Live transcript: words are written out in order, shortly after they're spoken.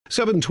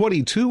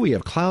7:22, we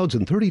have clouds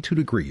and 32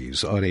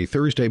 degrees on a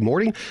Thursday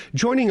morning.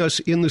 Joining us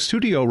in the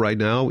studio right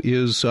now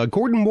is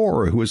Gordon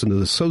Moore, who is an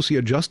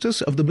Associate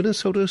Justice of the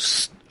Minnesota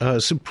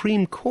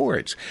Supreme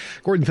Court.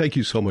 Gordon, thank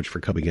you so much for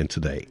coming in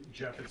today.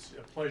 Jeff, it's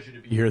a pleasure to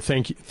be here.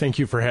 Thank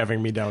you for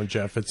having me down,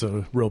 Jeff. It's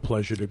a real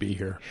pleasure to be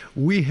here.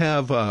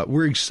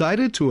 We're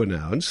excited to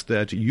announce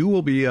that you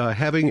will be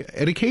having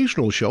an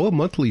occasional show, a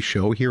monthly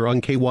show here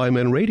on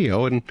KYMN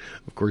Radio, and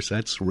of course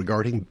that's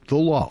regarding the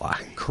law.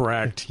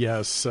 Correct,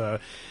 yes.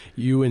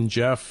 You and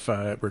Jeff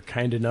were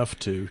kind enough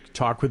to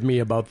talk with me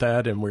about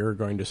that, and we're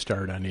going to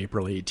start on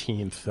April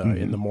 18th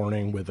in the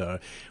morning with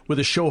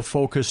a show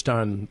focused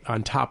on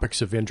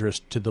topics of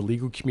interest to the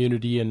legal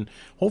community and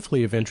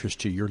hopefully of interest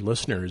to your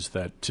listeners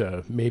that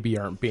maybe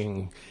aren't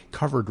being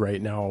covered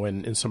right now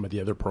in some of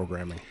the other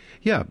programming.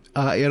 Yeah,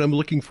 and I'm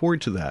looking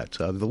forward to that.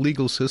 The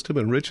legal system,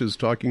 and Rich is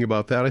talking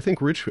about that. I think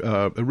Rich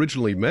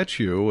originally met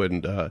you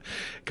and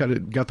kind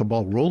of got the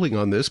ball rolling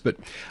on this, but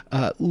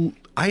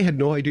I had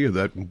no idea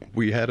that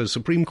we had a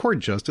Supreme Court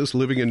justice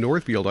living in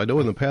Northfield. I know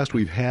in the past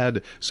we've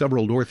had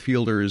several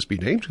Northfielders be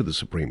named to the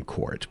Supreme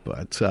Court,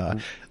 but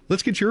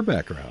let's get your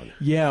background.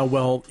 Yeah,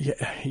 well,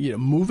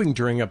 moving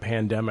during a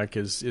pandemic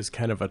is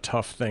kind of a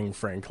tough thing,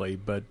 frankly,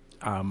 but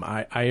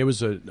I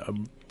was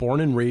born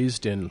in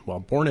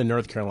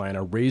North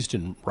Carolina, raised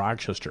in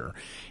Rochester,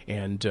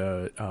 and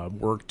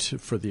worked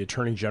for the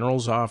Attorney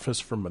General's office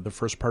for the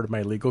first part of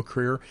my legal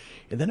career.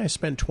 And then I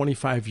spent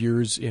 25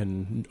 years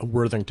in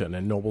Worthington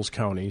in Nobles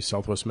County,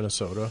 southwest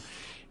Minnesota,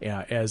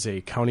 as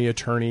a county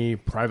attorney,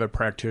 private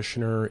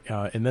practitioner,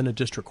 and then a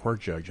district court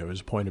judge. I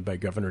was appointed by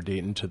Governor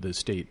Dayton to the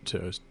state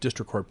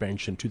district court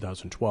bench in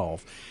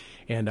 2012.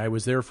 And I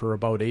was there for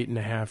about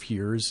 8.5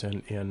 years,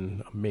 and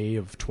in May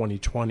of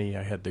 2020,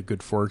 I had the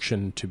good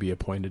fortune to be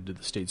appointed to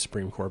the state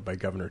Supreme Court by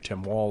Governor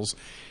Tim Walz.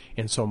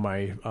 And so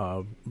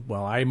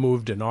I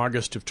moved in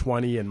August of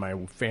 20, and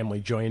my family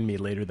joined me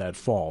later that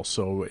fall.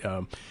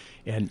 So,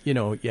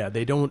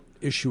 they don't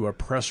issue a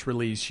press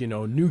release,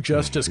 new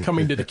justice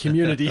coming to the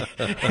community.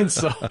 And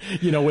so,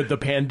 with the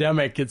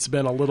pandemic, it's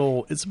been a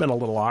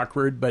little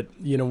awkward, but,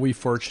 we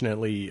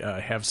fortunately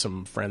have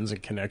some friends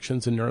and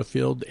connections in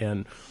Northfield,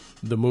 and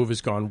the move has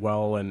gone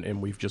well,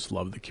 and we've just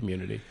loved the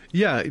community.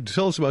 Yeah,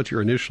 tell us about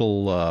your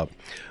initial,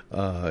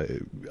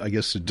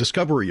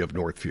 discovery of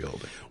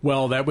Northfield.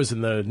 Well, that was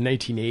in the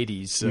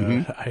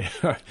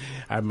 1980s.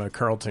 I'm a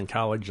Carleton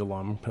College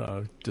alum,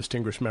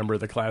 distinguished member of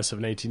the class of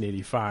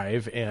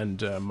 1985,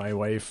 and my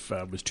wife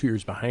was 2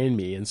 years behind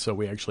me, and so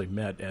we actually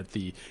met at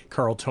the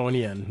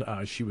Carletonian.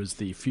 She was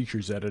the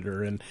features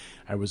editor, and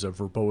I was a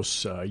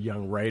verbose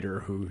young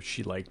writer who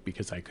she liked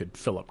because I could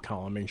fill up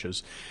column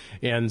inches.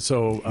 And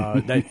so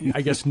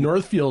I guess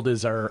Northfield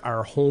is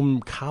our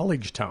home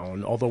college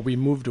town, although we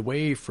moved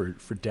away for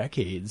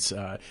decades.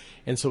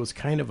 And so it's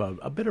kind of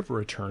a bit of a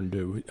return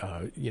to,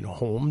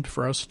 home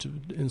for us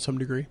in some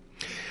degree.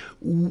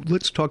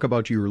 Let's talk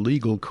about your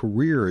legal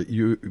career.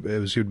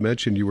 As you'd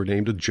mentioned, you were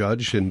named a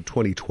judge in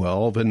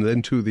 2012 and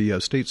then to the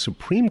state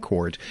Supreme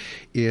Court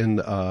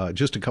in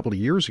just a couple of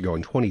years ago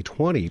in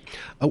 2020.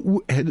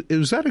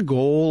 Is that a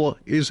goal?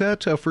 Is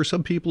that, for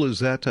some people, is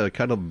that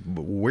kind of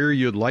where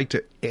you'd like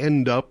to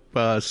end up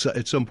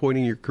at some point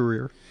in your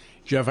career?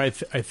 Jeff, I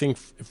think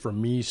for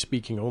me,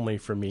 speaking only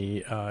for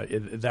me,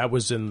 that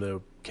was in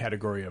the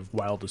category of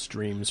wildest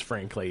dreams,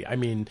 frankly. I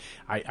mean,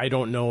 I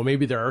don't know.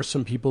 Maybe there are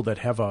some people that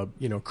have a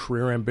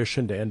career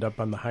ambition to end up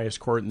on the highest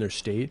court in their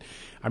state.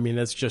 I mean,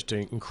 that's just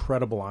an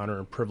incredible honor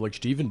and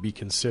privilege to even be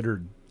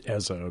considered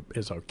as a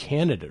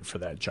candidate for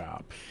that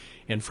job.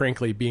 And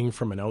frankly, being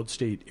from an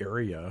outstate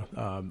area,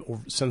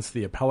 since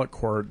the appellate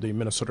court, the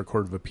Minnesota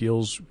Court of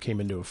Appeals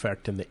came into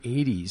effect in the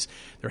 80s,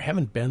 there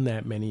haven't been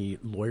that many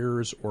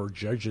lawyers or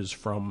judges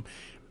from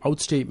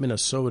outstate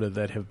Minnesota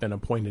that have been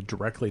appointed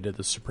directly to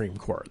the Supreme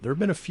Court. There have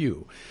been a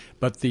few,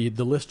 but the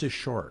list is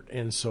short.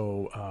 And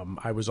so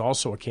I was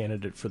also a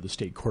candidate for the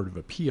State Court of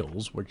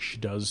Appeals, which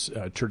does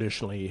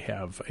traditionally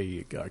have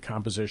a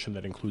composition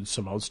that includes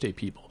some outstate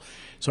people.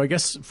 So I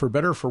guess for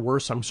better or for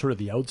worse, I'm sort of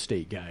the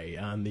outstate guy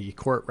on the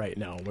court right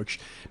now, which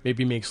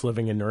maybe makes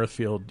living in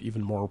Northfield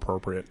even more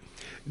appropriate.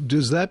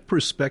 Does that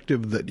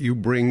perspective that you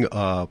bring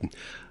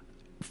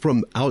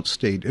from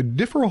outstate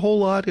differ a whole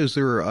lot? Is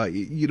there,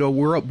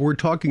 we're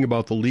talking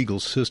about the legal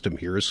system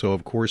here, so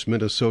of course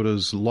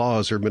Minnesota's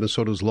laws are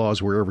Minnesota's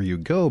laws wherever you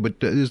go, but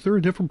is there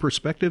a different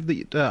perspective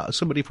that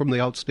somebody from the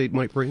outstate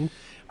might bring?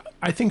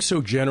 I think so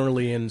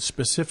generally, and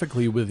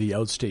specifically with the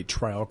outstate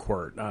trial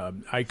court.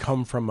 I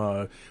come from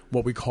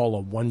what we call a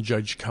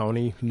one-judge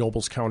county.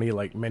 Nobles County,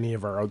 like many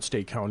of our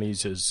outstate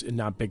counties, is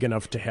not big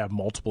enough to have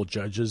multiple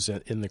judges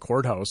in the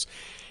courthouse.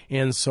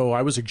 And so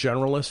I was a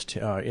generalist.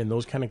 In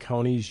those kind of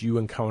counties, you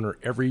encounter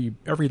every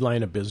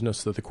line of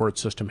business that the court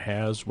system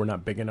has. We're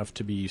not big enough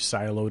to be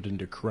siloed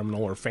into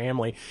criminal or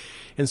family.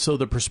 And so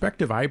the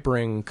perspective I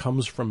bring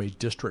comes from a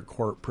district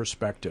court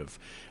perspective.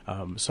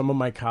 Some of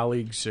my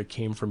colleagues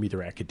came from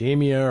either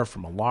academia or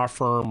from a law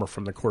firm or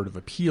from the Court of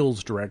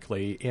Appeals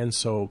directly. And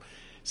so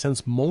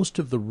since most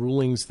of the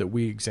rulings that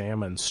we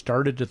examine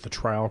started at the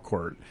trial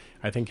court,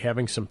 I think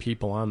having some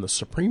people on the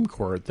Supreme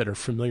Court that are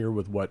familiar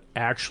with what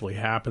actually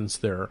happens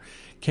there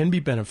can be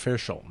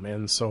beneficial.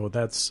 And so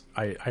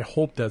I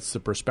hope that's the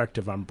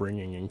perspective I'm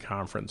bringing in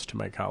conference to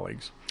my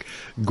colleagues.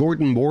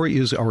 Gordon Moore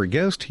is our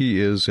guest. He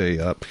is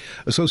a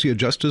Associate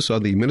Justice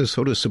on the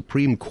Minnesota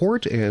Supreme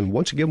Court. And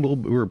once again,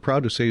 we're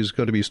proud to say he's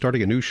going to be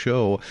starting a new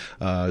show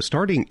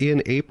starting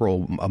in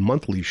April, a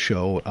monthly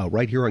show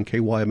right here on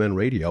KYMN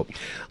Radio.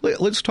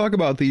 Let's talk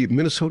about the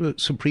Minnesota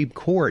Supreme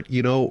Court.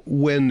 You know,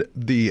 when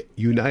the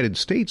United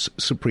States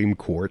Supreme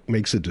Court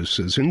makes a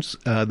decision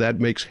that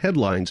makes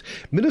headlines,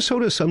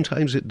 Minnesota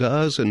sometimes it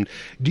does. And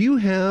do you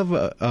have,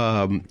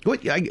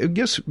 I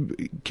guess,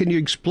 can you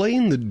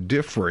explain the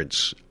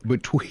difference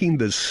between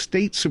the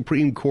state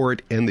Supreme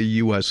Court and the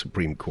U.S.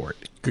 Supreme Court?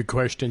 Good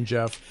question,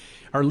 Jeff.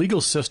 Our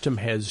legal system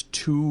has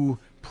two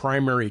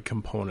primary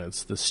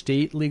components, the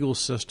state legal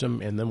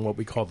system and then what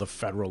we call the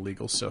federal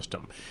legal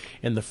system.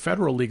 In the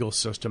federal legal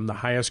system, the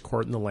highest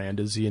court in the land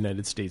is the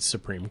United States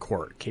Supreme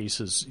Court.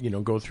 Cases,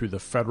 go through the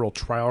federal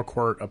trial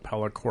court,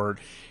 appellate court,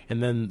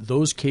 and then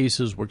those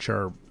cases which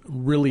are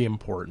really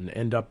important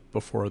end up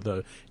before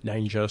the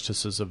 9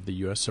 justices of the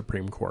U.S.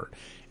 Supreme Court.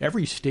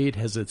 Every state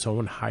has its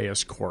own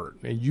highest court,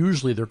 and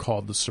usually they're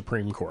called the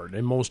Supreme Court.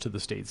 In most of the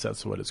states,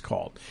 that's what it's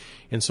called.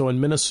 And so in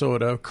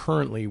Minnesota,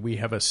 currently, we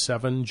have a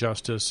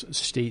 7-justice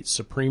state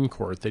Supreme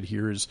Court that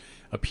hears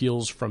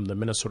appeals from the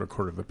Minnesota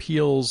Court of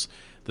Appeals,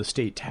 the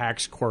State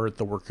Tax Court,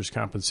 the Workers'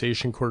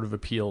 Compensation Court of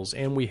Appeals,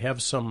 and we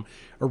have some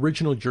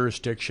original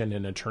jurisdiction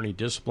in attorney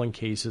discipline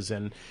cases,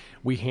 and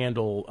we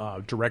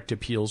handle direct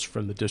appeals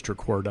from the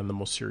district court on the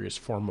most serious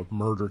form of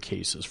murder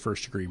cases,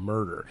 first-degree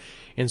murder.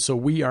 And so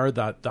we are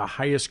the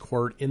highest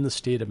court in the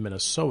state of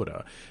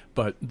Minnesota,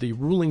 but the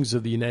rulings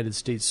of the United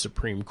States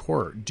Supreme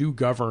Court do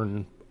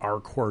govern our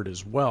court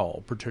as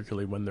well,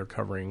 particularly when they're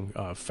covering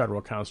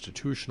federal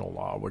constitutional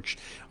law, which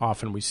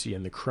often we see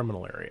in the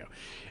criminal area.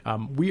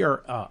 We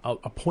are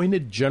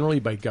appointed generally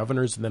by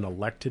governors and then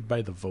elected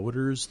by the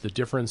voters. The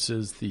difference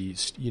is the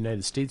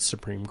United States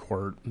Supreme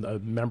Court,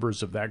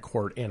 members of that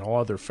court and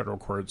all other federal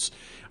courts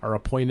are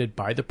appointed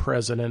by the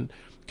president,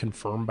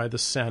 confirmed by the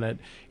Senate,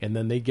 and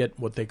then they get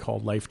what they call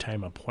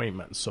lifetime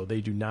appointments. So they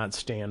do not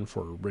stand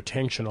for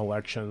retention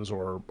elections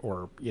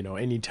or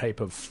any type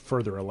of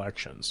further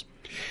elections.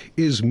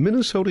 Is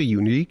Minnesota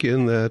unique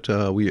in that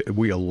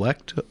we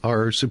elect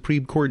our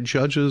Supreme Court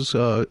judges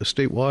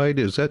statewide?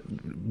 Is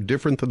that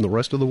different than the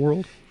rest of the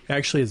world?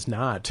 Actually, it's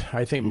not.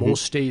 I think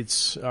most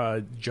states,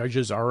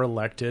 judges are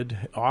elected.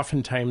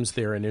 Oftentimes,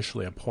 they're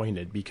initially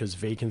appointed because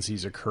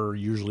vacancies occur,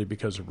 usually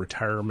because of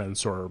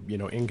retirements or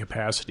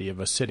incapacity of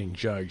a sitting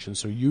judge. And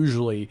so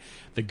usually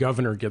the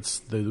governor gets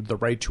the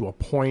right to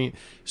appoint,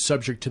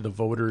 subject to the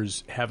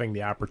voters having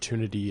the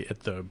opportunity at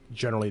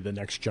generally the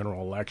next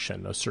general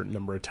election, a certain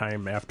number of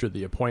time after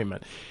the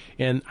appointment.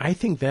 And I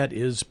think that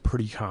is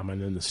pretty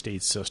common in the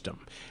state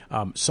system.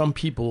 Some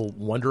people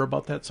wonder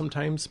about that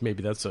sometimes.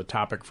 Maybe that's a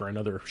topic for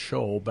another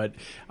show, but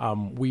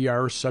we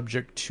are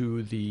subject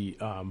to the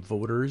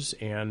voters,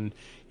 and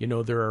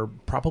there are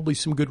probably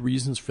some good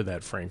reasons for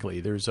that, frankly.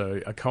 There's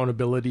a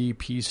accountability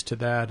piece to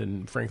that,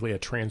 and frankly a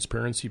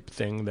transparency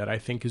thing that I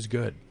think is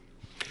good.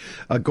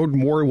 Gordon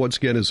Moore once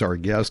again is our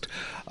guest.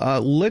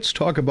 Let's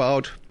talk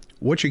about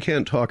what you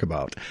can't talk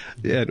about.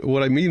 And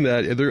what I mean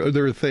that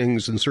there are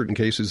things in certain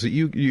cases that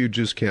you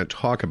just can't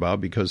talk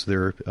about because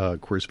they're,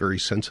 of course, very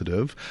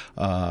sensitive.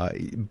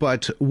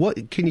 But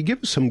what can you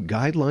give us some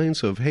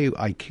guidelines of, hey,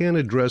 I can't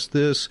address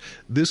this.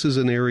 This is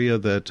an area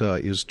that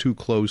is too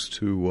close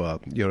to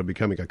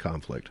becoming a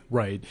conflict.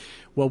 Right.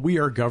 Well, we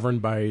are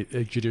governed by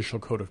a judicial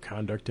code of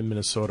conduct in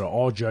Minnesota.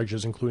 All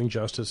judges, including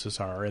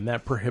justices, are, and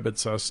that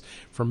prohibits us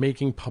from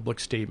making public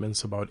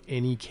statements about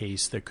any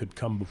case that could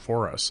come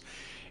before us.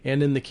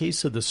 And in the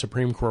case of the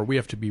Supreme Court, we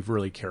have to be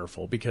really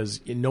careful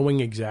because knowing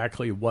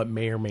exactly what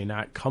may or may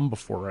not come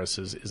before us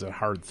is a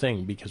hard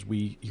thing because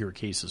we hear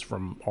cases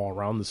from all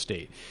around the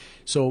state.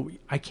 So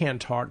I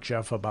can't talk,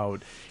 Jeff,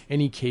 about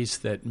any case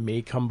that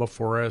may come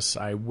before us.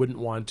 I wouldn't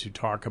want to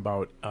talk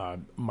about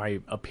my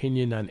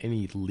opinion on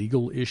any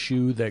legal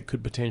issue that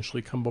could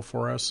potentially come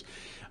before us.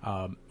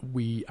 I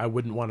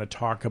wouldn't want to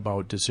talk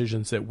about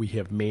decisions that we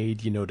have made,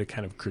 to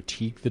kind of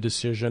critique the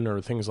decision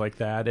or things like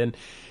that. And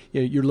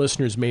your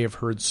listeners may have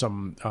heard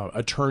some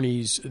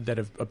attorneys that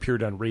have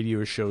appeared on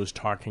radio shows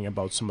talking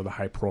about some of the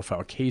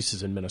high-profile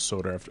cases in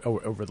Minnesota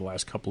over the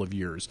last couple of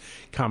years,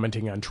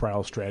 commenting on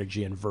trial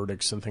strategy and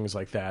verdicts and things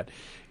like that.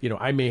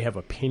 I may have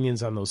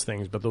opinions on those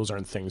things, but those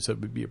aren't things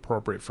that would be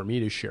appropriate for me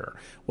to share.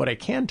 What I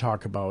can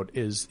talk about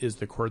is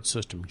the court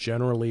system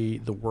generally,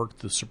 the work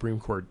the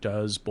Supreme Court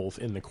does both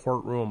in the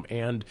courtroom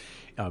and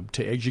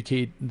to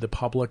educate the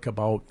public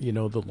about,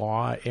 the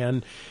law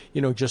and,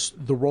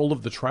 just the role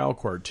of the trial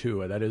court,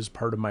 too. That is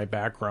part of my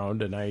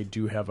background, and I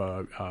do have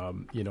a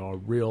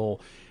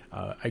real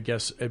I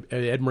guess,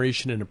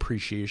 admiration and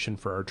appreciation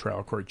for our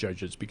trial court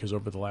judges, because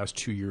over the last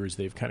 2 years,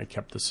 they've kind of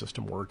kept the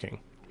system working.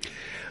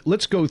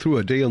 Let's go through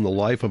a day in the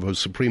life of a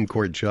Supreme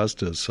Court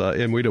justice,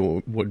 and we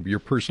don't. What your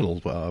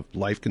personal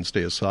life can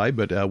stay aside,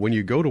 but when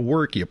you go to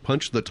work, you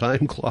punch the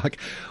time clock.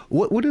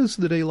 What is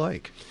the day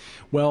like?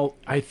 Well,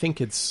 I think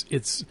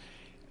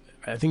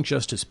I think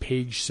Justice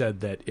Page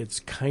said that it's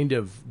kind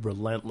of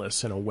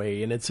relentless in a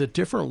way, and it's a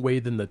different way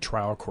than the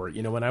trial court.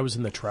 You know, when I was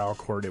in the trial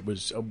court,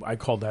 I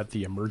call that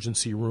the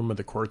emergency room of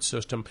the court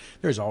system.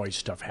 There's always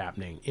stuff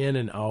happening in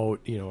and out,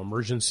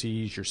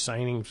 emergencies, you're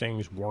signing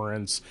things,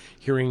 warrants,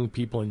 hearing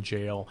people in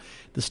jail.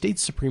 The state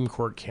Supreme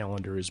Court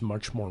calendar is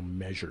much more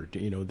measured.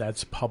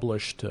 That's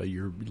published.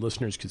 Your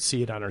listeners could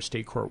see it on our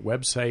state court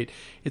website.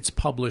 It's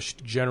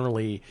published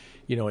generally,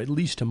 at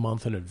least a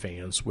month in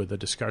advance, with a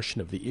discussion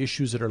of the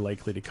issues that are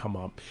likely to come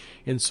up.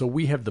 And so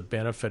we have the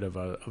benefit of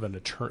an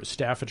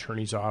staff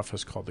attorney's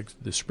office called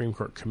the Supreme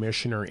Court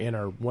Commissioner, and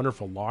our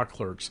wonderful law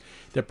clerks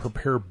that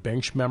prepare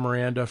bench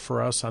memoranda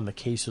for us on the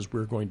cases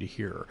we're going to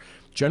hear.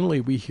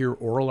 Generally, we hear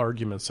oral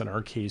arguments in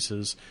our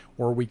cases,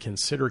 or we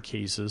consider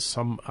cases,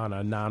 some on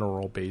a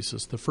non-oral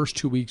basis, the first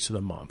 2 weeks of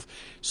the month.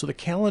 So the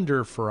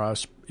calendar for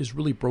us is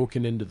really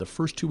broken into the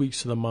first 2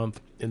 weeks of the month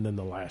and then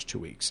the last 2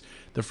 weeks.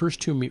 The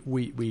first 2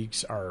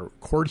 weeks are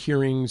court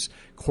hearings,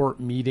 court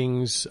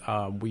meetings.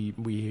 We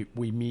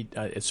meet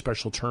a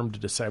special term to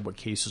decide what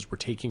cases we're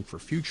taking for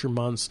future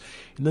months.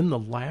 And then the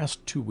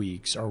last 2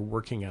 weeks are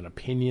working on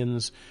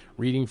opinions,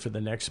 reading for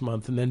the next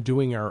month, and then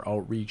doing our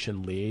outreach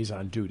and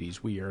liaison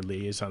duties. We are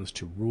liaisons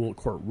to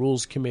court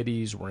rules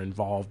committees. We're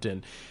involved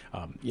in,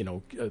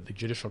 the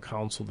Judicial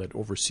Council that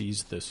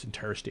oversees this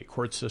entire state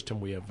court system.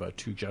 We have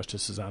 2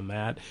 justices on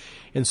that.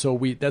 And so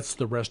that's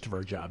the rest of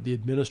our job, the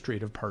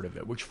administrative part of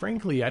it, which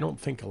frankly I don't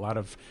think a lot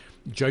of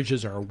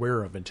judges are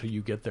aware of until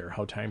you get there,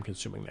 how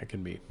time-consuming that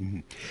can be. Mm-hmm.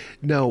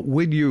 Now,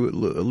 when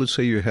let's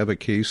say you have a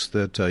case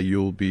that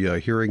you'll be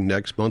hearing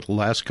next month,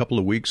 last couple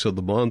of weeks of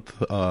the month,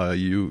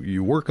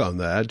 you work on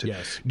that.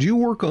 Yes. Do you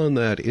work on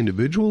that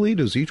individually?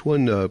 Does each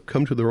one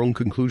come to their own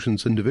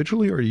conclusions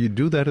individually, or do you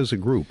do that as a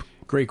group?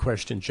 Great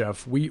question,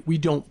 Jeff. We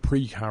don't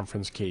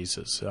pre-conference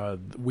cases.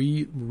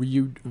 We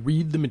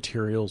read the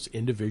materials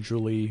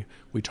individually.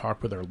 We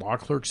talk with our law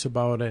clerks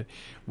about it.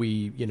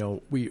 We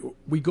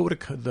go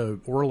to the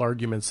oral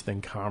arguments,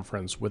 then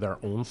conference with our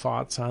own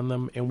thoughts on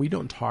them, and we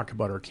don't talk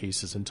about our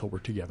cases until we're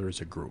together as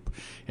a group,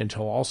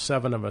 until all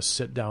 7 of us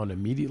sit down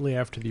immediately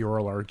after the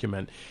oral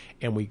argument,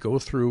 and we go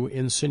through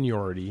in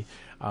seniority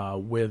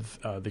with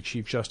the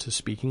Chief Justice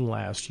speaking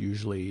last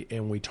usually,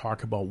 and we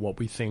talk about what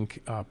we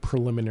think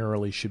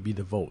preliminarily should be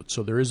the vote.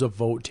 So there is a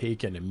vote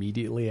taken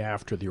immediately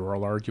after the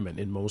oral argument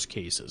in most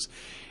cases.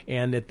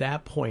 And at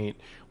that point,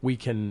 we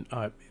can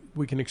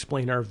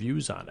explain our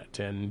views on it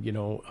and,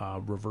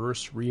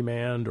 reverse,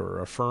 remand, or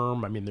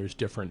affirm. I mean, there's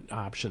different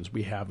options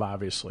we have,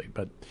 obviously.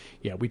 But,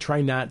 yeah, we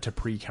try not to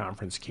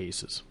pre-conference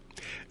cases.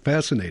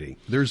 Fascinating.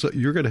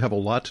 You're going to have a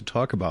lot to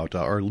talk about.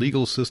 Our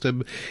legal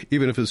system,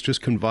 even if it's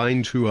just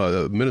confined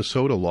to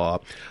Minnesota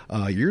law,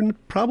 you're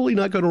probably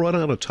not going to run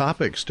out of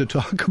topics to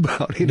talk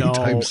about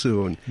anytime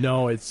soon.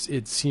 No, it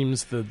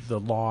seems the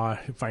law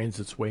finds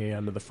its way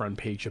onto the front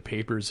page of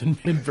papers in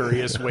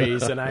various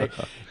ways. And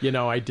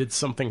I did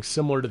something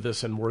similar to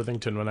this in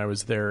Worthington when I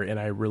was there, and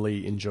I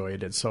really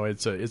enjoyed it. So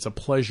it's a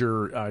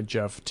pleasure,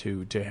 Jeff,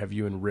 to have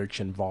you and Rich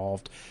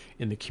involved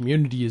in the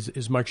community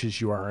as much as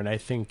you are. And I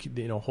think,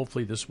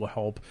 hopefully this will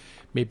help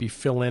maybe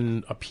fill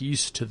in a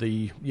piece to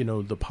the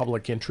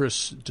public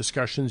interest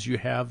discussions you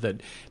have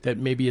that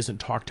maybe isn't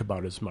talked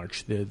about as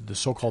much, the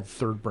so-called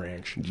third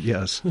branch.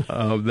 Yes,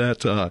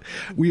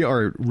 we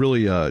are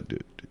really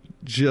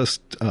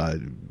just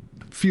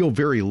feel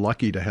very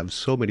lucky to have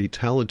so many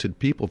talented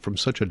people from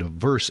such a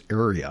diverse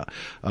area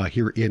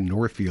here in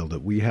Northfield,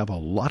 that we have a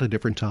lot of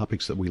different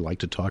topics that we like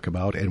to talk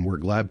about, and we're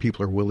glad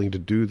people are willing to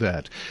do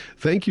that.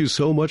 Thank you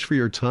so much for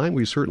your time.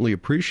 We certainly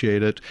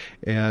appreciate it.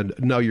 And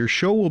now your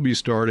show will be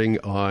starting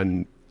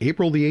on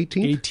April the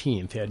 18th?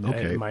 18th.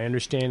 And my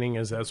understanding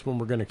is that's when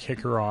we're going to kick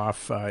her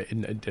off at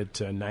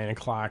 9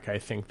 o'clock, I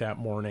think, that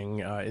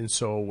morning. And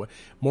so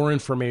more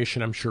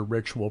information I'm sure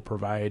Rich will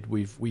provide.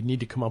 We need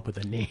to come up with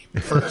a name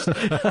first.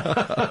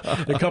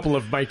 A couple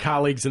of my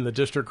colleagues in the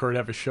district court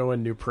have a show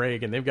in New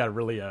Prague, and they've got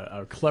really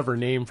a clever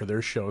name for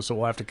their show. So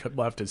we'll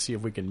have to see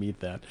if we can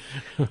meet that.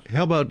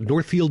 How about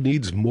Northfield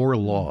Needs More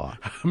Law?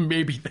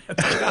 Maybe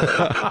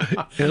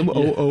that's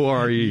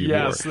Moore.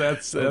 Yes,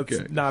 that's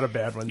okay. Not a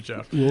bad one,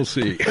 Jeff. We'll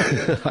see.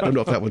 I don't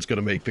know if that one's going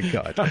to make the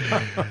cut.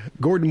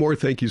 Gordon Moore,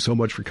 thank you so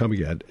much for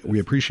coming in. We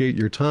appreciate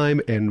your time,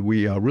 and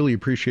we really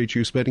appreciate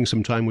you spending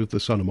some time with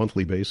us on a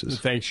monthly basis.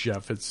 Thanks,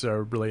 Jeff. It's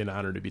really an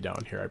honor to be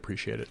down here. I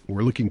appreciate it.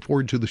 We're looking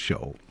forward to the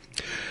show.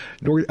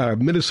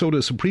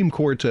 Minnesota Supreme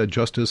Court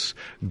Justice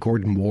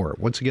Gordon Moore.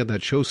 Once again,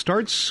 that show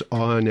starts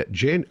on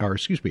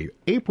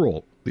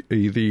April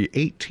the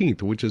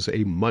 18th, which is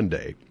a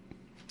Monday.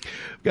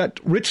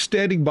 Got Rich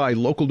standing by.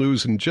 Local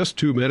news in just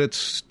 2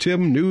 minutes.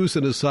 Tim, news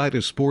and a side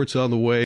of sports on the way.